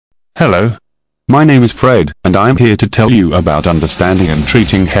Hello. My name is Fred, and I am here to tell you about understanding and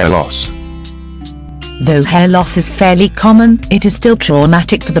treating hair loss. Though hair loss is fairly common, it is still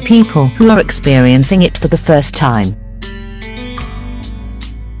traumatic for the people who are experiencing it for the first time.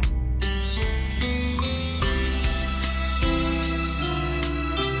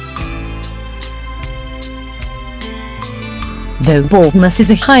 Though baldness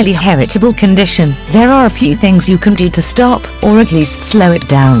is a highly heritable condition, there are a few things you can do to stop, or at least slow it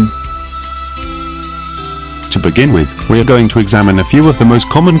down. To begin with, we are going to examine a few of the most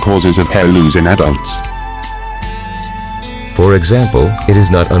common causes of hair loss in adults. For example, it is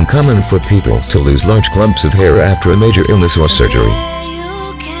not uncommon for people to lose large clumps of hair after a major illness or surgery.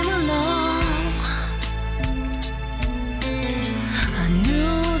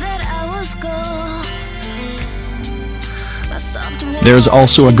 There's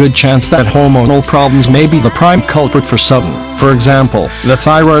also a good chance that hormonal problems may be the prime culprit for some. For example, the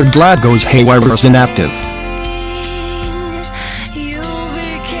thyroid gland goes haywire or is inactive.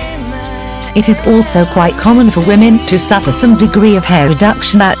 It is also quite common for women to suffer some degree of hair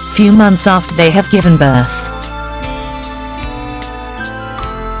reduction a few months after they have given birth.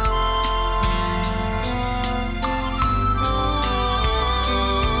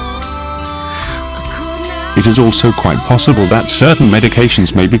 It is also quite possible that certain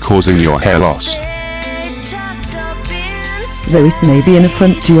medications may be causing your hair loss. Though it may be an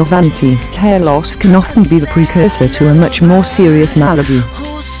affront to your vanity, hair loss can often be the precursor to a much more serious malady.